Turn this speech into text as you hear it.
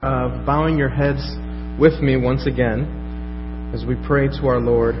Bowing your heads with me once again as we pray to our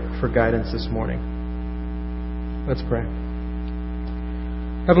Lord for guidance this morning. Let's pray.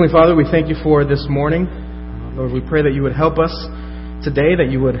 Heavenly Father, we thank you for this morning. Lord, we pray that you would help us today, that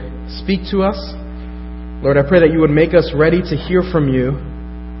you would speak to us. Lord, I pray that you would make us ready to hear from you,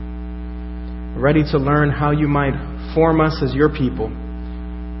 ready to learn how you might form us as your people.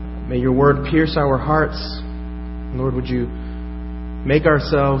 May your word pierce our hearts. Lord, would you make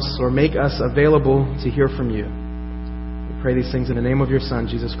us available to hear from you. We pray these things in the name of your Son,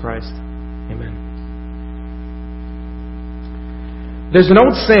 Jesus Christ. Amen. There's an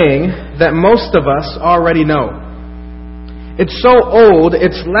old saying that most of us already know. It's so old,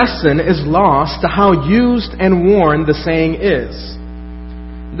 its lesson is lost to how used and worn the saying is.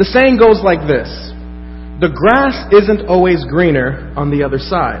 The saying goes like this: the grass isn't always greener on the other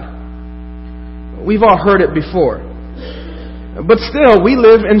side. We've all heard it before. But still, we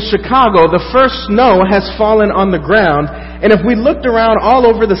live in Chicago. The first snow has fallen on the ground. And if we looked around all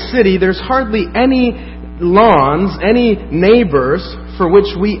over the city, there's hardly any lawns, any neighbors for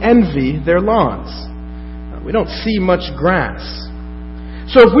which we envy their lawns. We don't see much grass.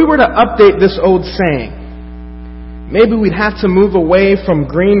 So if we were to update this old saying, maybe we'd have to move away from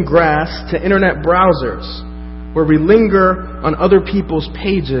green grass to internet browsers, where we linger on other people's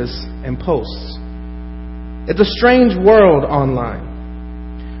pages and posts. It's a strange world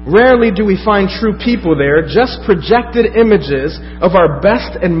online. Rarely do we find true people there, just projected images of our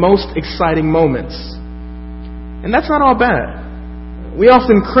best and most exciting moments. And that's not all bad. We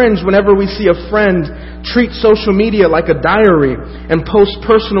often cringe whenever we see a friend treat social media like a diary and post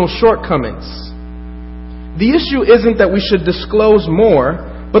personal shortcomings. The issue isn't that we should disclose more,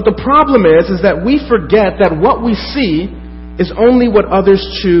 but the problem is that we forget that what we see is only what others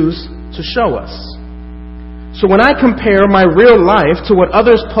choose to show us. So when I compare my real life to what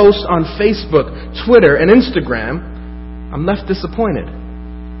others post on Facebook, Twitter, and Instagram, I'm left disappointed.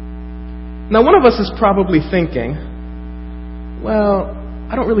 Now, one of us is probably thinking, well,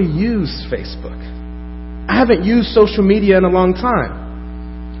 I don't really use Facebook. I haven't used social media in a long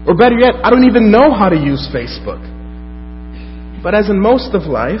time. Or better yet, I don't even know how to use Facebook. But as in most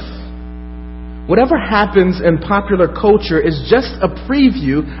of life, whatever happens in popular culture is just a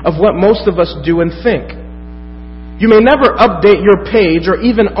preview of what most of us do and think. You may never update your page or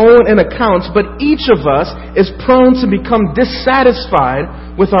even own an account, but each of us is prone to become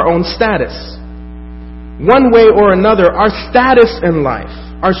dissatisfied with our own status. One way or another, our status in life,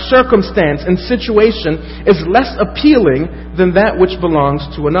 our circumstance and situation is less appealing than that which belongs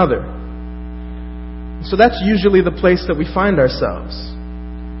to another. So that's usually the place that we find ourselves.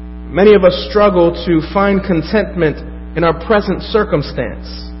 Many of us struggle to find contentment in our present circumstance.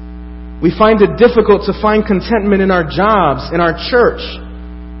 We find it difficult to find contentment in our jobs, in our church,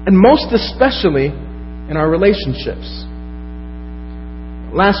 and most especially in our relationships.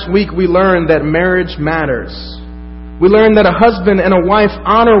 Last week we learned that marriage matters. We learned that a husband and a wife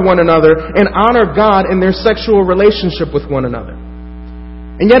honor one another and honor God in their sexual relationship with one another.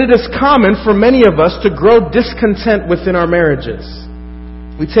 And yet it is common for many of us to grow discontent within our marriages.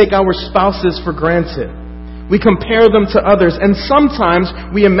 We take our spouses for granted. We compare them to others, and sometimes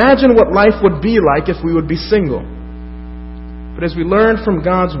we imagine what life would be like if we would be single. But as we learn from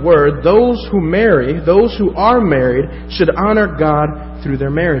God's Word, those who marry, those who are married, should honor God through their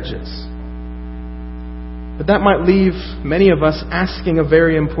marriages. But that might leave many of us asking a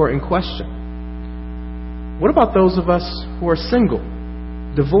very important question. What about those of us who are single,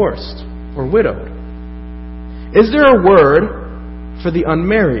 divorced, or widowed? Is there a word for the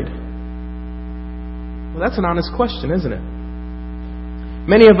unmarried? Well, that's an honest question, isn't it?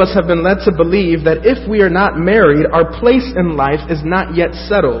 Many of us have been led to believe that if we are not married, our place in life is not yet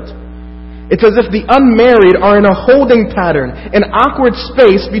settled. It's as if the unmarried are in a holding pattern, an awkward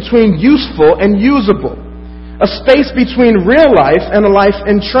space between useful and usable, a space between real life and a life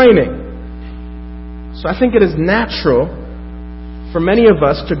in training. So I think it is natural for many of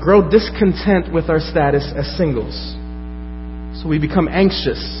us to grow discontent with our status as singles. So we become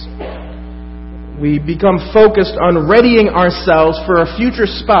anxious. We become focused on readying ourselves for a future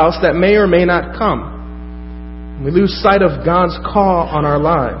spouse that may or may not come. We lose sight of God's call on our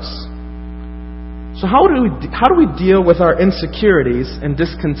lives. So how do we deal with our insecurities and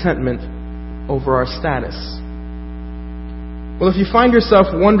discontentment over our status? Well, if you find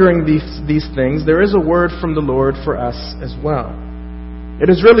yourself wondering these things, there is a word from the Lord for us as well. It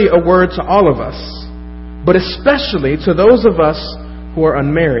is really a word to all of us, but especially to those of us who are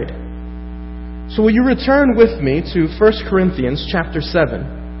unmarried. So will you return with me to 1 Corinthians chapter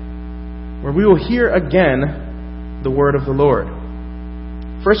 7, where we will hear again the word of the Lord.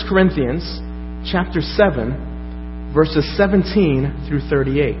 1 Corinthians chapter 7, verses 17 through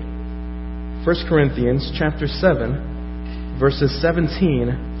 38. 1 Corinthians chapter 7, verses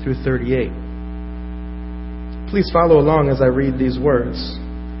 17 through 38. Please follow along as I read these words.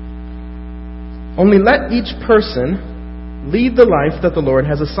 Only let each person lead the life that the Lord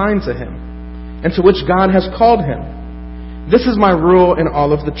has assigned to him, and to which God has called him. This is my rule in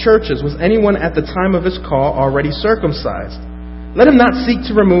all of the churches. Was anyone at the time of his call already circumcised? Let him not seek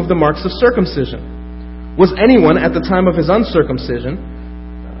to remove the marks of circumcision. Was anyone at the time of his uncircumcision,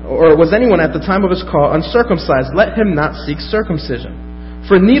 or was anyone at the time of his call uncircumcised? Let him not seek circumcision.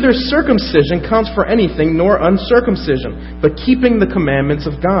 For neither circumcision counts for anything, nor uncircumcision, but keeping the commandments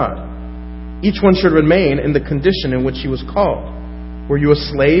of God. Each one should remain in the condition in which he was called. Were you a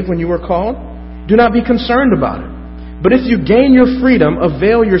slave when you were called? Do not be concerned about it. But if you gain your freedom,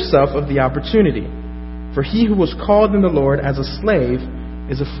 avail yourself of the opportunity. For he who was called in the Lord as a slave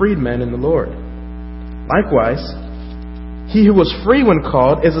is a freedman in the Lord. Likewise, he who was free when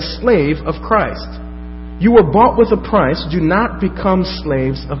called is a slave of Christ. You were bought with a price. Do not become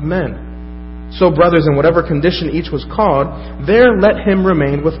slaves of men. So, brothers, in whatever condition each was called, there let him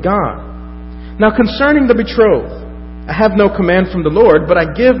remain with God. Now concerning the betrothed, I have no command from the Lord, but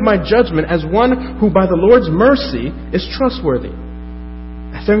I give my judgment as one who by the Lord's mercy is trustworthy.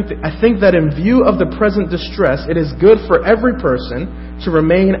 I think that in view of the present distress, it is good for every person to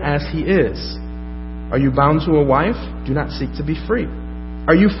remain as he is. Are you bound to a wife? Do not seek to be free.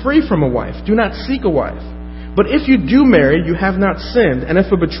 Are you free from a wife? Do not seek a wife. But if you do marry, you have not sinned, and if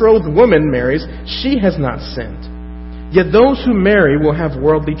a betrothed woman marries, she has not sinned. Yet those who marry will have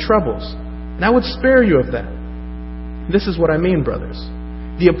worldly troubles, and I would spare you of that. This is what I mean, brothers.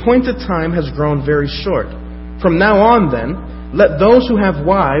 The appointed time has grown very short. From now on, then, let those who have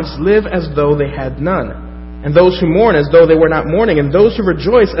wives live as though they had none, and those who mourn as though they were not mourning, and those who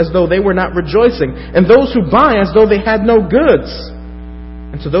rejoice as though they were not rejoicing, and those who buy as though they had no goods,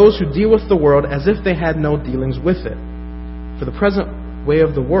 and to those who deal with the world as if they had no dealings with it. For the present way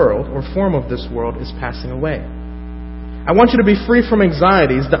of the world, or form of this world, is passing away. I want you to be free from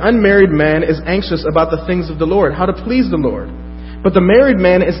anxieties. The unmarried man is anxious about the things of the Lord, how to please the Lord. But the married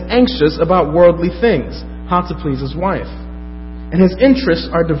man is anxious about worldly things, how to please his wife. And his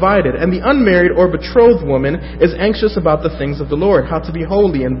interests are divided. And the unmarried or betrothed woman is anxious about the things of the Lord, how to be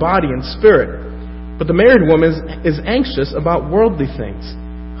holy in body and spirit. But the married woman is anxious about worldly things,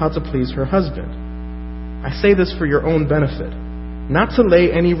 how to please her husband. I say this for your own benefit, not to lay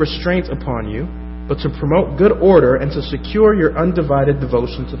any restraint upon you, but to promote good order and to secure your undivided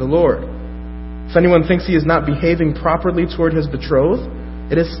devotion to the Lord. If anyone thinks he is not behaving properly toward his betrothed,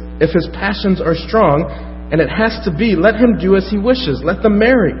 if his passions are strong, and it has to be, let him do as he wishes. Let them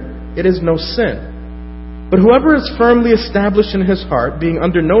marry. It is no sin. But whoever is firmly established in his heart, being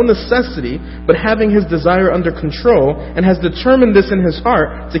under no necessity, but having his desire under control, and has determined this in his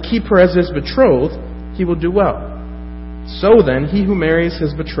heart to keep her as his betrothed, he will do well. So then, he who marries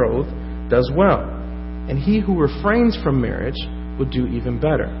his betrothed does well, and he who refrains from marriage will do even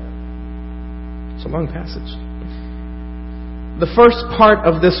better. It's a long passage. The first part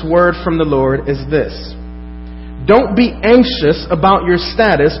of this word from the Lord is this. Don't be anxious about your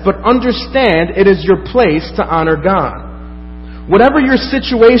status, but understand it is your place to honor God. Whatever your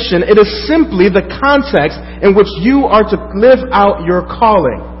situation, it is simply the context in which you are to live out your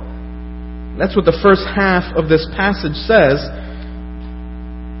calling. That's what the first half of this passage says.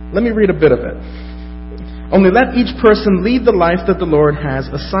 Let me read a bit of it. Only let each person lead the life that the Lord has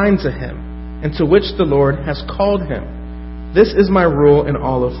assigned to him, and to which the Lord has called him. This is my rule in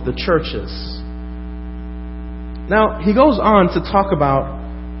all of the churches. Now, he goes on to talk about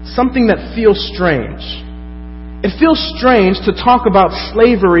something that feels strange. It feels strange to talk about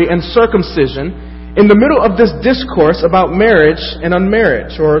slavery and circumcision in the middle of this discourse about marriage and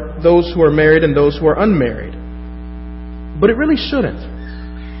unmarriage, or those who are married and those who are unmarried. But it really shouldn't.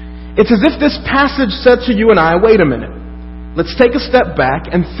 It's as if this passage said to you and I, wait a minute. Let's take a step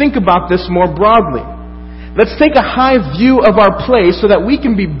back and think about this more broadly. Let's take a high view of our place so that we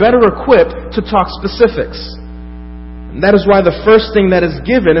can be better equipped to talk specifics. And that is why the first thing that is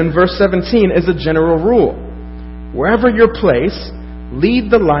given in verse 17 is a general rule. Wherever your place, lead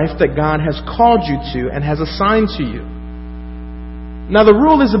the life that God has called you to and has assigned to you. Now the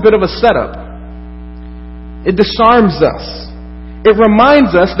rule is a bit of a setup. It disarms us. It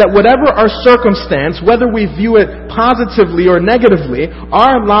reminds us that whatever our circumstance, whether we view it positively or negatively,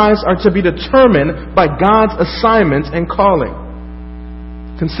 our lives are to be determined by God's assignment and calling.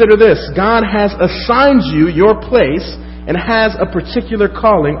 Consider this. God has assigned you your place and has a particular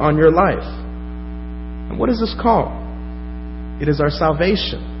calling on your life. And what is this call? It is our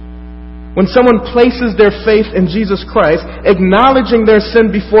salvation. When someone places their faith in Jesus Christ, acknowledging their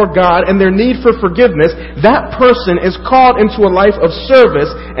sin before God and their need for forgiveness, that person is called into a life of service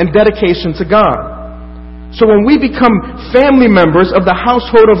and dedication to God. So when we become family members of the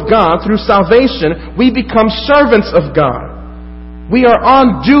household of God through salvation, we become servants of God. We are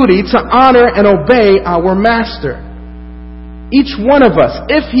on duty to honor and obey our Master. Each one of us,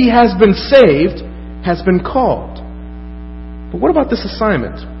 if he has been saved, has been called. But what about this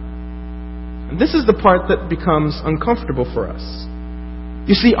assignment? This is the part that becomes uncomfortable for us.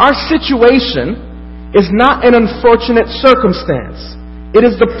 You see, our situation is not an unfortunate circumstance. It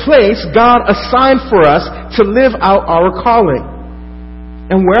is the place God assigned for us to live out our calling.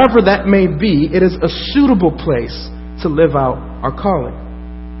 And wherever that may be, it is a suitable place to live out our calling.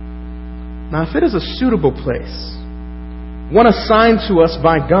 Now, if it is a suitable place, one assigned to us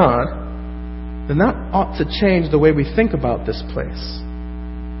by God, then that ought to change the way we think about this place.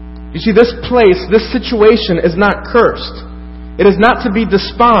 You see, this place, this situation is not cursed. It is not to be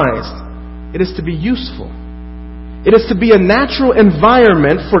despised. It is to be useful. It is to be a natural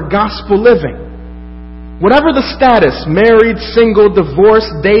environment for gospel living. Whatever the status, married, single,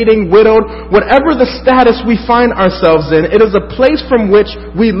 divorced, dating, widowed, whatever the status we find ourselves in, it is a place from which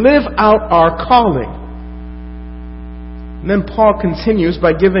we live out our calling. And then Paul continues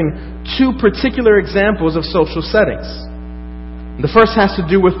by giving two particular examples of social settings. The first has to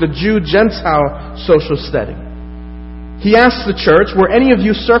do with the Jew-Gentile social setting. He asks the church, were any of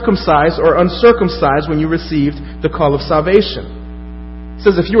you circumcised or uncircumcised when you received the call of salvation? He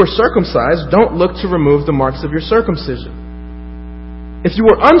says, if you are circumcised, don't look to remove the marks of your circumcision. If you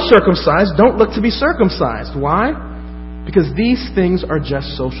were uncircumcised, don't look to be circumcised. Why? Because these things are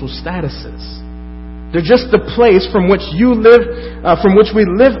just social statuses. They're just the place from which we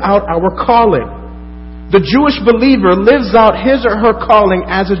live out our calling. The Jewish believer lives out his or her calling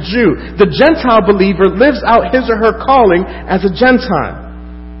as a Jew. The Gentile believer lives out his or her calling as a Gentile.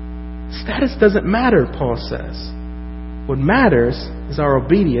 Status doesn't matter, Paul says. What matters is our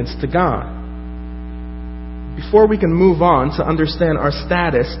obedience to God. Before we can move on to understand our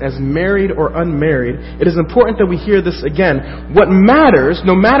status as married or unmarried, it is important that we hear this again. What matters,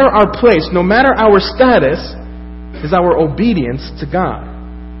 no matter our place, no matter our status, is our obedience to God.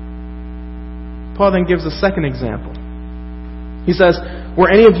 Paul then gives a second example. He says, were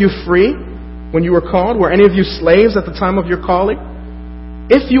any of you free when you were called? Were any of you slaves at the time of your calling?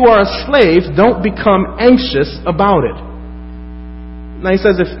 If you are a slave, don't become anxious about it. Now he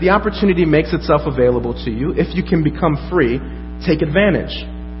says, if the opportunity makes itself available to you, if you can become free, take advantage.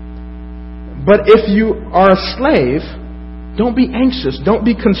 But if you are a slave, don't be anxious. Don't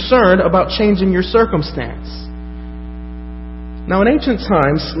be concerned about changing your circumstance. Now in ancient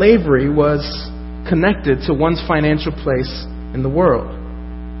times, slavery was connected to one's financial place in the world.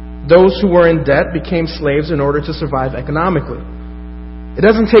 Those who were in debt became slaves in order to survive economically. It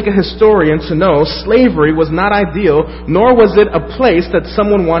doesn't take a historian to know slavery was not ideal, nor was it a place that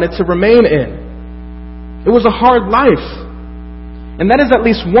someone wanted to remain in. It was a hard life. And that is at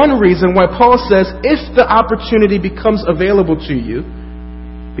least one reason why Paul says, if the opportunity becomes available to you,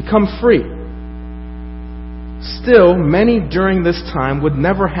 become free. Still, many during this time would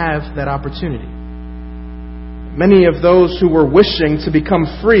never have that opportunity. Many of those who were wishing to become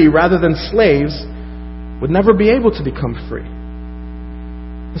free rather than slaves would never be able to become free.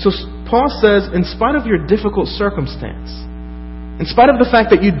 And so Paul says, in spite of your difficult circumstance, in spite of the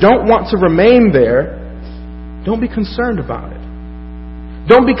fact that you don't want to remain there, don't be concerned about it.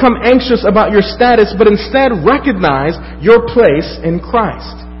 Don't become anxious about your status, but instead recognize your place in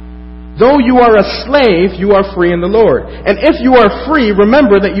Christ. Though you are a slave, you are free in the Lord. And if you are free,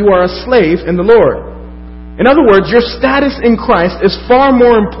 remember that you are a slave in the Lord. In other words, your status in Christ is far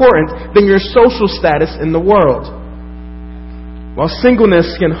more important than your social status in the world. While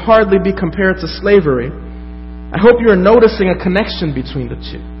singleness can hardly be compared to slavery, I hope you are noticing a connection between the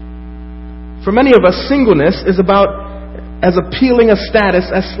two. For many of us, singleness is about as appealing a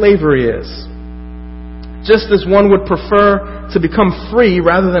status as slavery is. Just as one would prefer to become free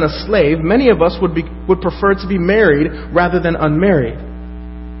rather than a slave, many of us would prefer to be married rather than unmarried.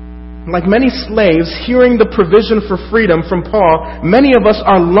 Like many slaves, hearing the provision for freedom from Paul, many of us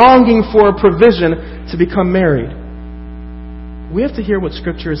are longing for a provision to become married. We have to hear what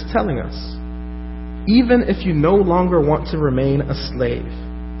Scripture is telling us. Even if you no longer want to remain a slave,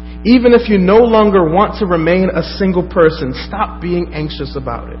 even if you no longer want to remain a single person, stop being anxious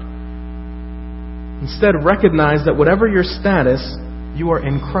about it. Instead, recognize that whatever your status, you are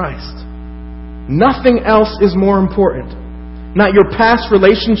in Christ. Nothing else is more important. Not your past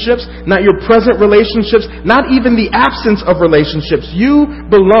relationships, not your present relationships, not even the absence of relationships. You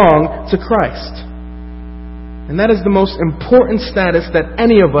belong to Christ. And that is the most important status that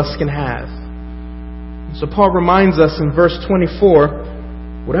any of us can have. So Paul reminds us in verse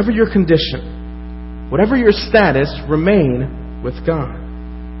 24, whatever your condition, whatever your status, remain with God.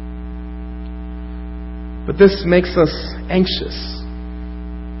 But this makes us anxious.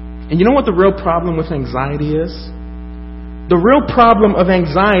 And you know what the real problem with anxiety is? The real problem of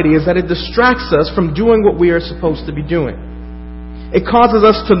anxiety is that it distracts us from doing what we are supposed to be doing. It causes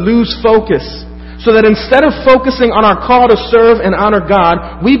us to lose focus, so that instead of focusing on our call to serve and honor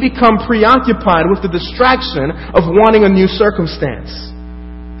God, we become preoccupied with the distraction of wanting a new circumstance.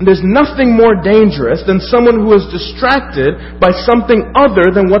 And there's nothing more dangerous than someone who is distracted by something other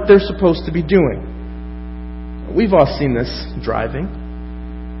than what they're supposed to be doing. We've all seen this driving.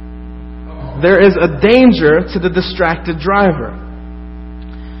 There is a danger to the distracted driver.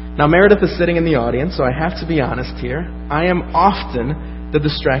 Now, Meredith is sitting in the audience, so I have to be honest here. I am often the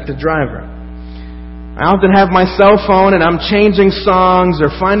distracted driver. I often have my cell phone and I'm changing songs or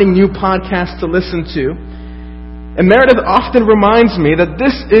finding new podcasts to listen to. And Meredith often reminds me that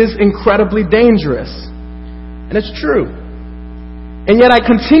this is incredibly dangerous. And it's true. And yet I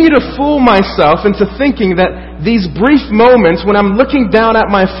continue to fool myself into thinking that these brief moments when I'm looking down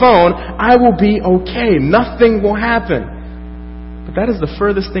at my phone, I will be okay. Nothing will happen. But that is the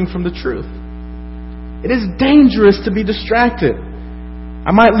furthest thing from the truth. It is dangerous to be distracted.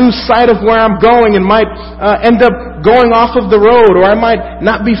 I might lose sight of where I'm going and might end up going off of the road, or I might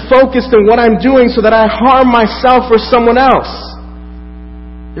not be focused on what I'm doing so that I harm myself or someone else.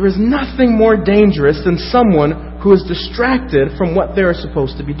 There is nothing more dangerous than someone who is distracted from what they are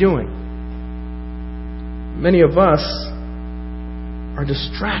supposed to be doing. Many of us are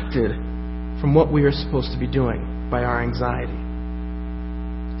distracted from what we are supposed to be doing by our anxiety.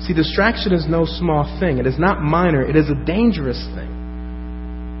 See, distraction is no small thing. It is not minor. It is a dangerous thing.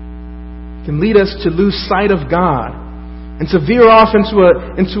 It can lead us to lose sight of God and to veer off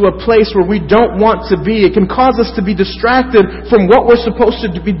into a place where we don't want to be. It can cause us to be distracted from what we're supposed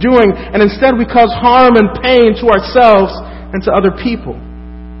to be doing, and instead we cause harm and pain to ourselves and to other people.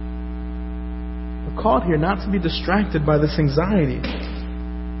 We're called here not to be distracted by this anxiety.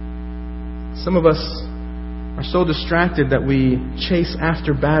 Some of us are so distracted that we chase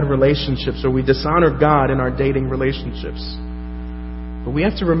after bad relationships, or we dishonor God in our dating relationships. But we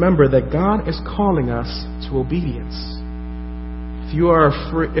have to remember that God is calling us to obedience. If you are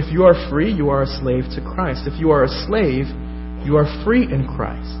free, you are a slave to Christ. If you are a slave, you are free in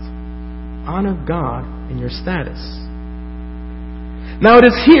Christ. Honor God in your status. Now it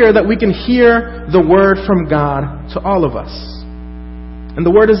is here that we can hear the word from God to all of us. And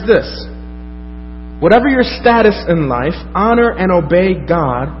the word is this: whatever your status in life, honor and obey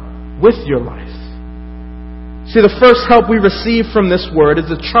God with your life. See, the first help we receive from this word is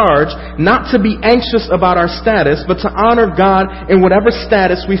the charge not to be anxious about our status, but to honor God in whatever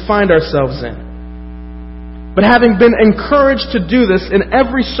status we find ourselves in. But having been encouraged to do this in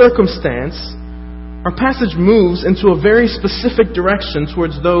every circumstance, our passage moves into a very specific direction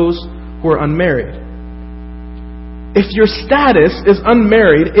towards those who are unmarried. If your status is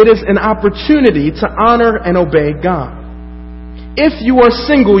unmarried, it is an opportunity to honor and obey God. If you are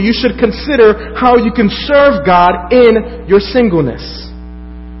single, you should consider how you can serve God in your singleness.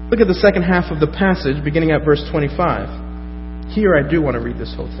 Look at the second half of the passage, beginning at verse 25. Here I do want to read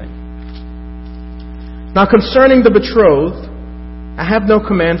this whole thing. Now concerning the betrothed, I have no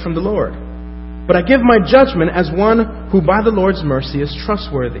command from the Lord, but I give my judgment as one who by the Lord's mercy is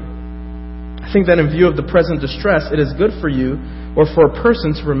trustworthy. I think that in view of the present distress, it is good for you or for a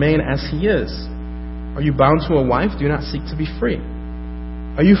person to remain as he is. Are you bound to a wife? Do not seek to be free.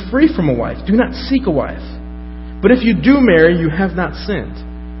 Are you free from a wife? Do not seek a wife. But if you do marry, you have not sinned.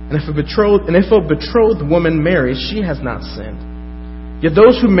 And if a betrothed woman marries, she has not sinned. Yet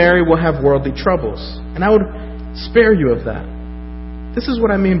those who marry will have worldly troubles, and I would spare you of that. This is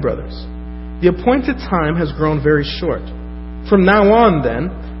what I mean, brothers. The appointed time has grown very short. From now on, then,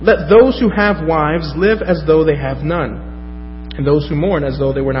 let those who have wives live as though they have none, and those who mourn as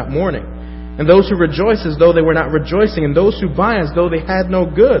though they were not mourning, and those who rejoice as though they were not rejoicing, and those who buy as though they had no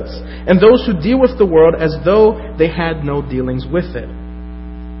goods, and those who deal with the world as though they had no dealings with it.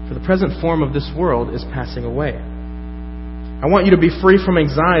 For the present form of this world is passing away. I want you to be free from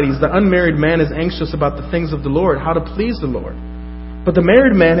anxieties. The unmarried man is anxious about the things of the Lord, how to please the Lord. But the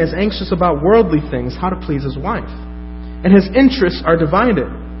married man is anxious about worldly things, how to please his wife. And his interests are divided.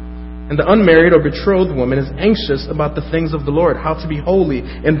 And the unmarried or betrothed woman is anxious about the things of the Lord, how to be holy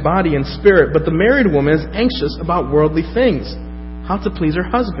in body and spirit. But the married woman is anxious about worldly things, how to please her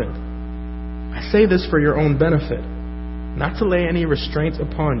husband. I say this for your own benefit, not to lay any restraint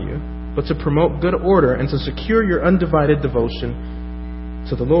upon you, but to promote good order and to secure your undivided devotion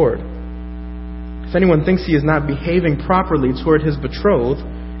to the Lord. If anyone thinks he is not behaving properly toward his betrothed,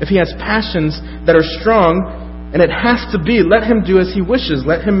 if he has passions that are strong, and it has to be, let him do as he wishes,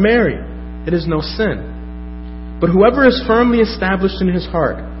 let him marry. It is no sin. But whoever is firmly established in his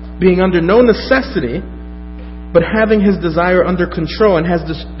heart, being under no necessity, but having his desire under control, and has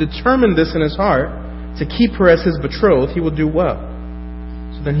determined this in his heart, to keep her as his betrothed, he will do well.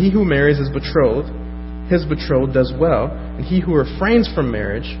 So then he who marries his betrothed does well, and he who refrains from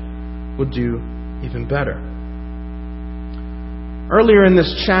marriage will do even better. Earlier in this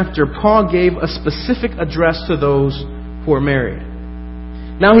chapter, Paul gave a specific address to those who are married.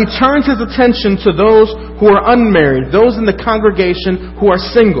 Now he turns his attention to those who are unmarried, those in the congregation who are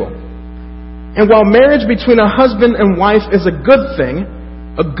single. And while marriage between a husband and wife is a good thing,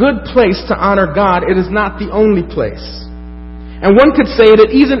 a good place to honor God, it is not the only place. And one could say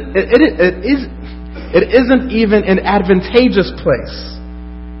it isn't even an advantageous place.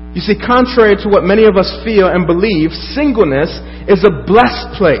 You see, contrary to what many of us feel and believe, singleness is a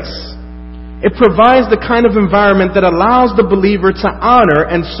blessed place. It provides the kind of environment that allows the believer to honor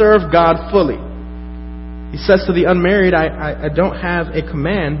and serve God fully. He says to the unmarried, I don't have a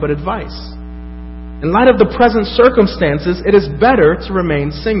command, but advice. In light of the present circumstances, it is better to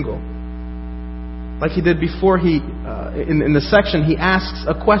remain single. Like he did before, in the section, he asks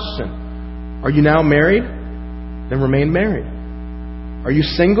a question. Are you now married? Then remain married. Are you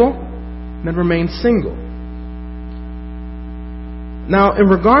single? Then remain single. Now, in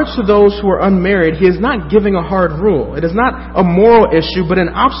regards to those who are unmarried, he is not giving a hard rule. It is not a moral issue, but an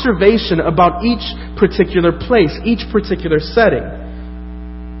observation about each particular place, each particular setting.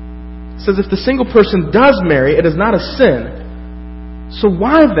 It says if the single person does marry, it is not a sin. So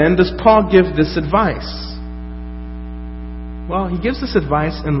why then does Paul give this advice? Well, he gives this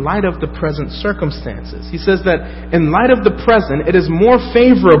advice in light of the present circumstances. He says that in light of the present, it is more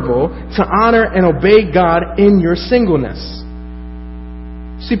favorable to honor and obey God in your singleness.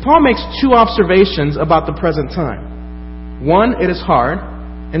 See, Paul makes two observations about the present time. One, it is hard,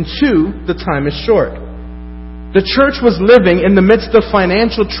 and two, the time is short. The church was living in the midst of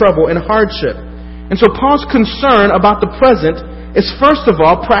financial trouble and hardship. And so Paul's concern about the present is first of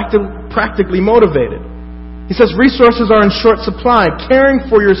all practically motivated. He says resources are in short supply. Caring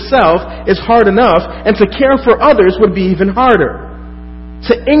for yourself is hard enough, and to care for others would be even harder.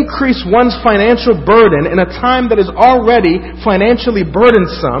 To increase one's financial burden in a time that is already financially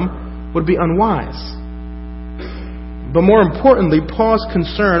burdensome would be unwise. But more importantly, Paul's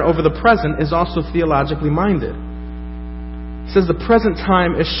concern over the present is also theologically minded. He says the present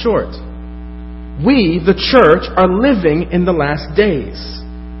time is short. We, the church, are living in the last days.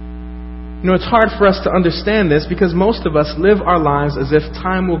 You know, it's hard for us to understand this because most of us live our lives as if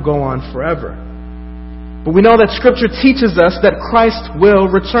time will go on forever. But we know that Scripture teaches us that Christ will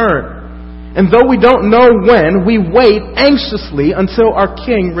return. And though we don't know when, we wait anxiously until our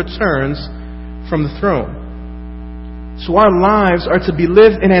King returns from the throne. So our lives are to be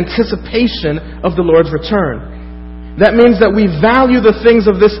lived in anticipation of the Lord's return. That means that we value the things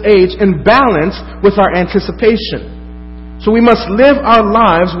of this age in balance with our anticipation. So we must live our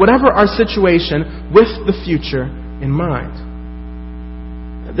lives, whatever our situation, with the future in mind.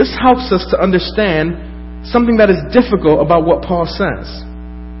 This helps us to understand something that is difficult about what Paul says.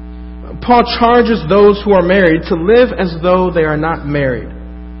 Paul charges those who are married to live as though they are not married.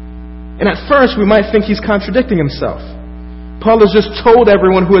 And at first we might think he's contradicting himself. Paul has just told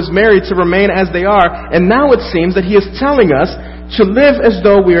everyone who is married to remain as they are, and now it seems that he is telling us to live as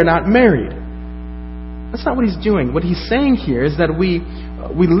though we are not married. That's not what he's doing. What he's saying here is that we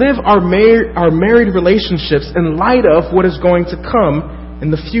live our married relationships in light of what is going to come in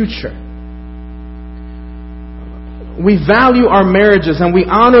the future. We value our marriages and we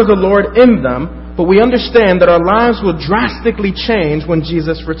honor the Lord in them, but we understand that our lives will drastically change when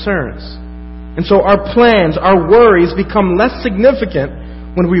Jesus returns. And so our plans, our worries become less significant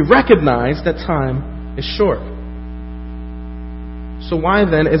when we recognize that time is short. So why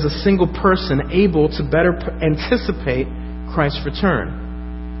then is a single person able to better anticipate Christ's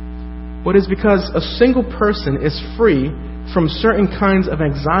return? Well, it is because a single person is free from certain kinds of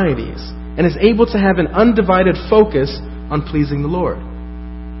anxieties and is able to have an undivided focus on pleasing the Lord.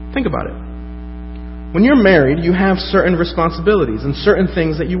 Think about it. When you're married, you have certain responsibilities and certain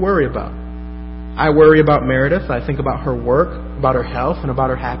things that you worry about. I worry about Meredith. I think about her work, about her health, and about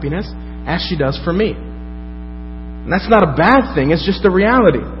her happiness, as she does for me. And that's not a bad thing. It's just a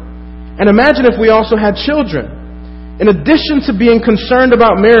reality. And imagine if we also had children. In addition to being concerned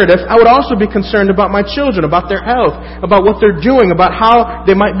about Meredith, I would also be concerned about my children, about their health, about what they're doing, about how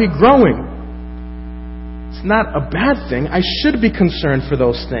they might be growing. It's not a bad thing. I should be concerned for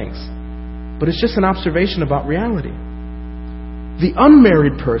those things. But it's just an observation about reality. The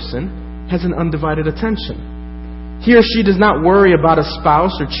unmarried person has an undivided attention. He or she does not worry about a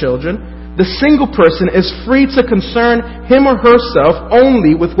spouse or children. The single person is free to concern him or herself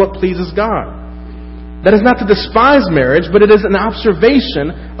only with what pleases God. That is not to despise marriage, but it is an observation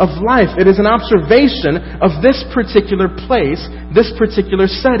of life. It is an observation of this particular place, this particular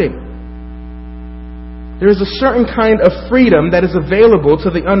setting. There is a certain kind of freedom that is available to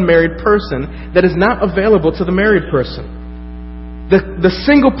the unmarried person that is not available to the married person. The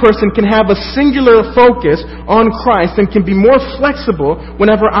single person can have a singular focus on Christ and can be more flexible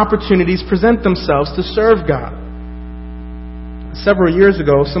whenever opportunities present themselves to serve God. Several years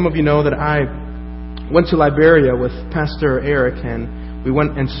ago, some of you know that I went to Liberia with Pastor Eric, and we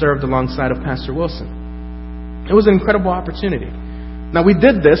went and served alongside of Pastor Wilson. It was an incredible opportunity. Now, we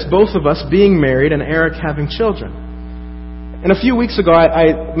did this, both of us being married and Eric having children. And a few weeks ago,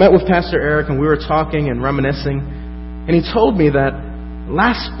 I met with Pastor Eric, and we were talking and reminiscing, and he told me that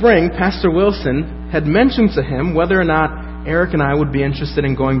last spring, Pastor Wilson had mentioned to him whether or not Eric and I would be interested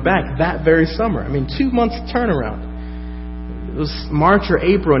in going back that very summer. 2 months turnaround. It was March or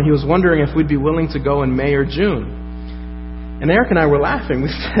April, and he was wondering if we'd be willing to go in May or June. And Eric and I were laughing. We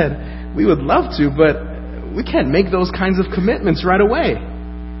said, we would love to, but we can't make those kinds of commitments right away.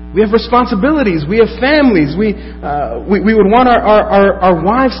 We have responsibilities. We have families. We would want our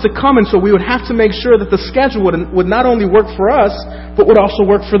wives to come, and so we would have to make sure that the schedule would not only work for us, but would also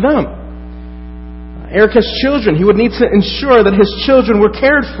work for them. Eric has children. He would need to ensure that his children were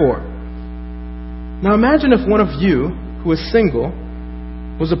cared for. Now imagine if one of you who is single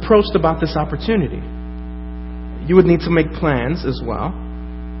was approached about this opportunity. You would need to make plans as well.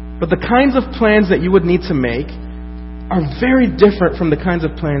 But the kinds of plans that you would need to make are very different from the kinds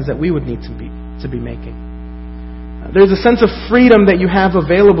of plans that we would need to be making. There's a sense of freedom that you have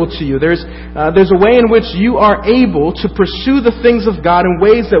available to you. There's a way in which you are able to pursue the things of God in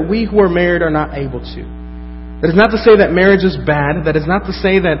ways that we who are married are not able to. That is not to say that marriage is bad. That is not to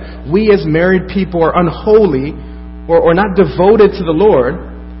say that we as married people are unholy or not devoted to the Lord,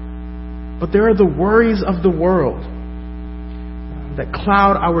 but there are the worries of the world that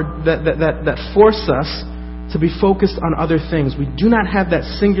cloud that force us to be focused on other things. We do not have that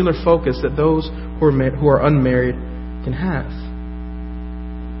singular focus that those who are unmarried can have.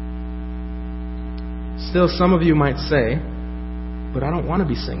 Still, some of you might say, but I don't want to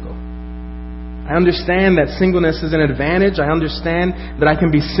be single. I understand that singleness is an advantage. I understand that I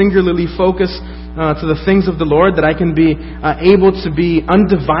can be singularly focused to the things of the Lord, that I can be able to be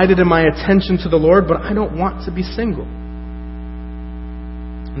undivided in my attention to the Lord, but I don't want to be single.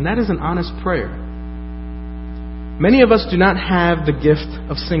 And that is an honest prayer. Many of us do not have the gift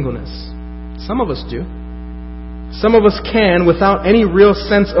of singleness. Some of us do. Some of us can, without any real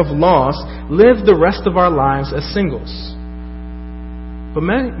sense of loss, live the rest of our lives as singles. But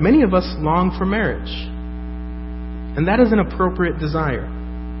many of us long for marriage. And that is an appropriate desire.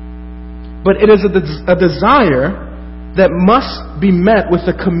 But it is a desire that must be met with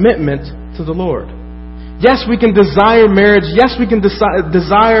a commitment to the Lord. Yes, we can desire marriage. Yes, we can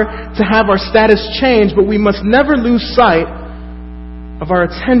desire to have our status change, but we must never lose sight of our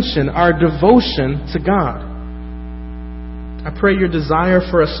attention, our devotion to God. I pray your desire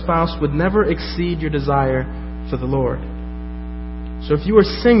for a spouse would never exceed your desire for the Lord. So if you are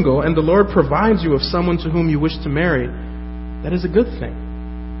single and the Lord provides you with someone to whom you wish to marry, that is a good thing.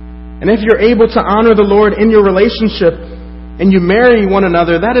 And if you're able to honor the Lord in your relationship and you marry one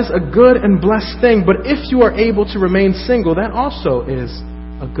another, that is a good and blessed thing. But if you are able to remain single, that also is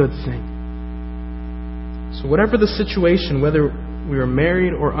a good thing. So whatever the situation, whether we are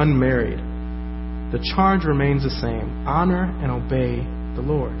married or unmarried, the charge remains the same. Honor and obey the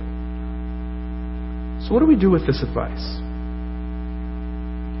Lord. So what do we do with this advice?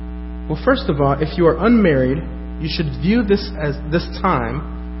 Well, first of all, if you are unmarried, you should view this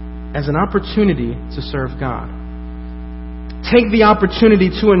time as an opportunity to serve God. Take the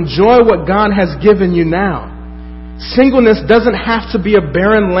opportunity to enjoy what God has given you now. Singleness doesn't have to be a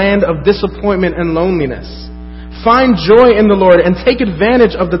barren land of disappointment and loneliness. Find joy in the Lord and take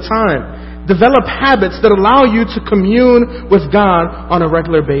advantage of the time. Develop habits that allow you to commune with God on a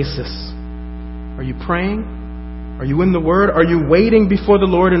regular basis. Are you praying? Are you in the Word? Are you waiting before the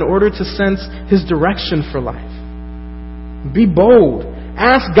Lord in order to sense His direction for life? Be bold.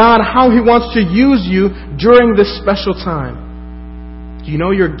 Ask God how He wants to use you during this special time. Do you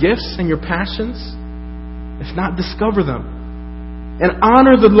know your gifts and your passions? If not, discover them. And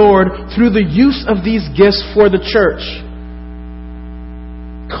honor the Lord through the use of these gifts for the church.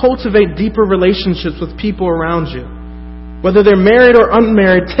 Cultivate deeper relationships with people around you. Whether they're married or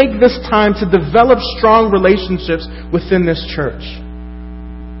unmarried, take this time to develop strong relationships within this church.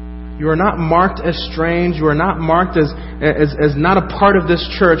 You are not marked as strange. You are not marked as not a part of this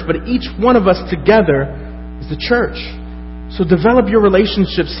church, but each one of us together is the church. So develop your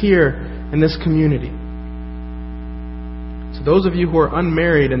relationships here in this community. To those of you who are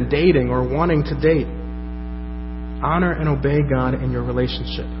unmarried and dating or wanting to date, honor and obey God in your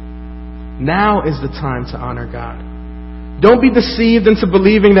relationship. Now is the time to honor God. Don't be deceived into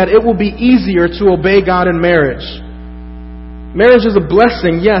believing that it will be easier to obey God in marriage. Marriage is a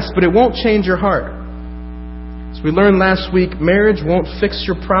blessing, yes, but it won't change your heart. As we learned last week, marriage won't fix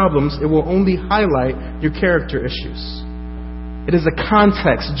your problems. It will only highlight your character issues. It is a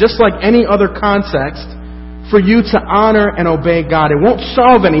context, just like any other context, for you to honor and obey God. It won't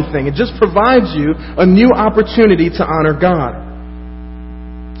solve anything. It just provides you a new opportunity to honor God.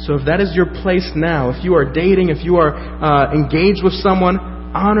 So if that is your place now, if you are dating, if you are engaged with someone,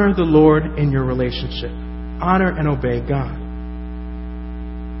 honor the Lord in your relationship. Honor and obey God.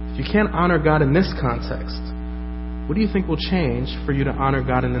 If you can't honor God in this context, what do you think will change for you to honor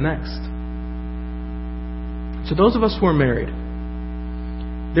God in the next? So those of us who are married,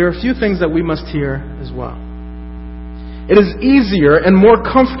 there are a few things that we must hear as well. It is easier and more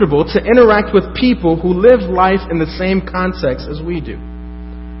comfortable to interact with people who live life in the same context as we do.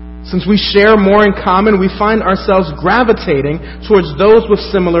 Since we share more in common, we find ourselves gravitating towards those with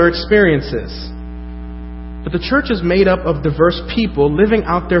similar experiences. But the church is made up of diverse people living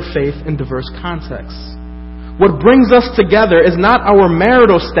out their faith in diverse contexts. What brings us together is not our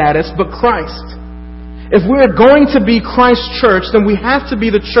marital status, but Christ. If we are going to be Christ's church, then we have to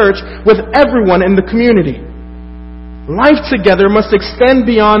be the church with everyone in the community. Life together must extend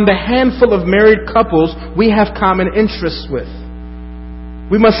beyond the handful of married couples we have common interests with.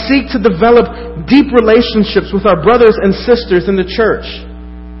 We must seek to develop deep relationships with our brothers and sisters in the church.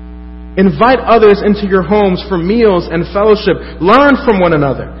 Invite others into your homes for meals and fellowship. Learn from one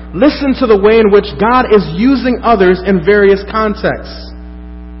another. Listen to the way in which God is using others in various contexts.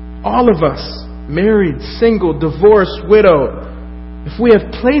 All of us, married, single, divorced, widowed, if we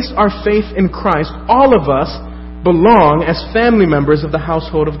have placed our faith in Christ, all of us belong as family members of the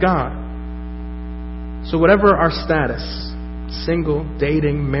household of God. So whatever our status, single,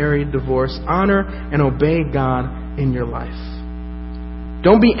 dating, married, divorced, honor and obey God in your life.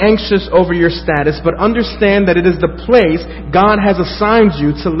 Don't be anxious over your status, but understand that it is the place God has assigned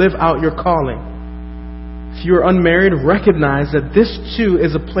you to live out your calling. If you are unmarried, recognize that this too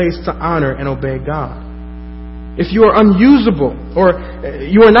is a place to honor and obey God. If you are unusable, or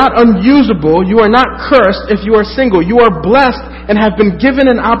you are not unusable, you are not cursed if you are single. You are blessed and have been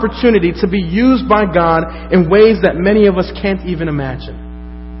given an opportunity to be used by God in ways that many of us can't even imagine.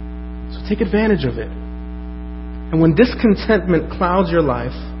 So take advantage of it. And when discontentment clouds your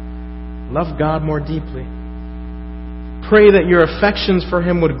life, love God more deeply. Pray that your affections for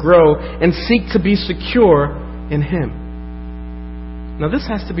Him would grow and seek to be secure in Him. Now this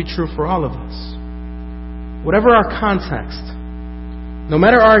has to be true for all of us. Whatever our context, no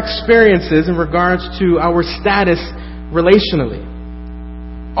matter our experiences in regards to our status relationally,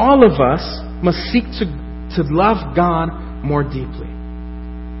 all of us must seek to love God more deeply.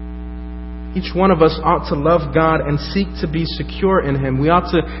 Each one of us ought to love God and seek to be secure in Him. We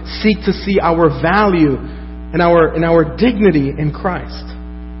ought to seek to see our value and our dignity in Christ.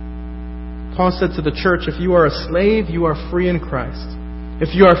 Paul said to the church, if you are a slave, you are free in Christ.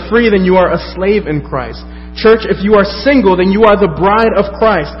 If you are free, then you are a slave in Christ. Church, if you are single, then you are the bride of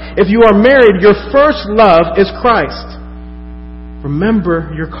Christ. If you are married, your first love is Christ.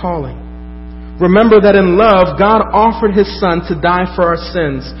 Remember your calling. Remember that in love, God offered His Son to die for our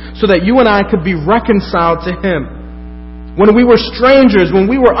sins so that you and I could be reconciled to Him. When we were strangers, when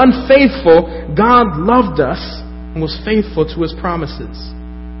we were unfaithful, God loved us and was faithful to His promises.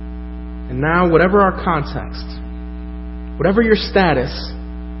 And now, whatever our context, whatever your status,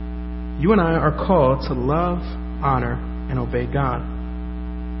 you and I are called to love, honor, and obey God.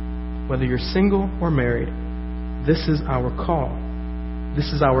 Whether you're single or married, this is our call.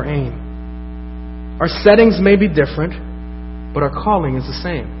 This is our aim. Our settings may be different, but our calling is the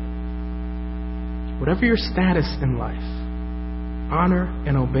same. Whatever your status in life, honor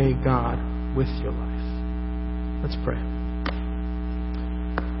and obey God with your life. Let's pray.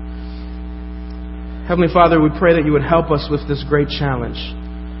 Heavenly Father, we pray that you would help us with this great challenge,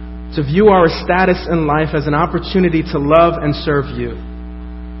 to view our status in life as an opportunity to love and serve you.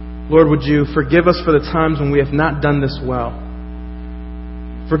 Lord, would you forgive us for the times when we have not done this well?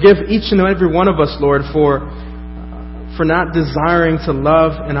 Forgive each and every one of us, Lord, for not desiring to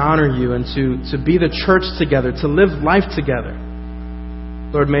love and honor you and to be the church together, to live life together.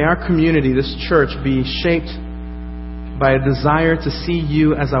 Lord, may our community, this church, be shaped by a desire to see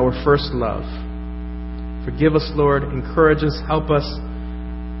you as our first love. Forgive us, Lord. Encourage us. Help us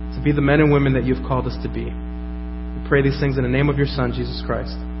to be the men and women that you've called us to be. We pray these things in the name of your Son, Jesus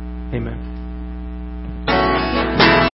Christ. Amen.